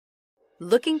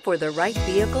Looking for the right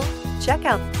vehicle? Check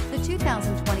out the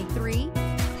 2023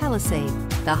 Palisade.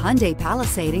 The Hyundai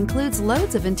Palisade includes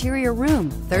loads of interior room,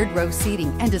 third-row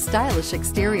seating, and a stylish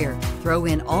exterior. Throw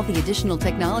in all the additional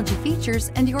technology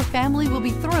features and your family will be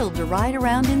thrilled to ride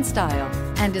around in style,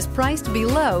 and is priced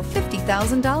below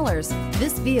 $50,000.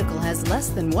 This vehicle has less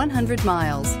than 100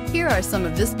 miles. Here are some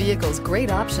of this vehicle's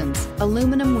great options: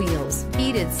 aluminum wheels,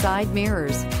 heated side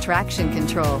mirrors, traction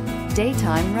control,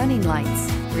 daytime running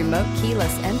lights, remote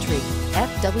keyless entry,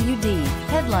 FWD,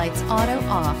 headlights auto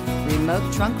off,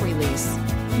 remote trunk release,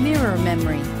 mirror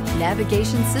memory,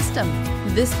 navigation system.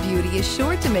 This beauty is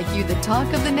sure to make you the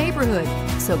talk of the neighborhood.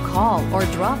 So call or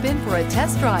drop in for a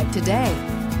test drive today.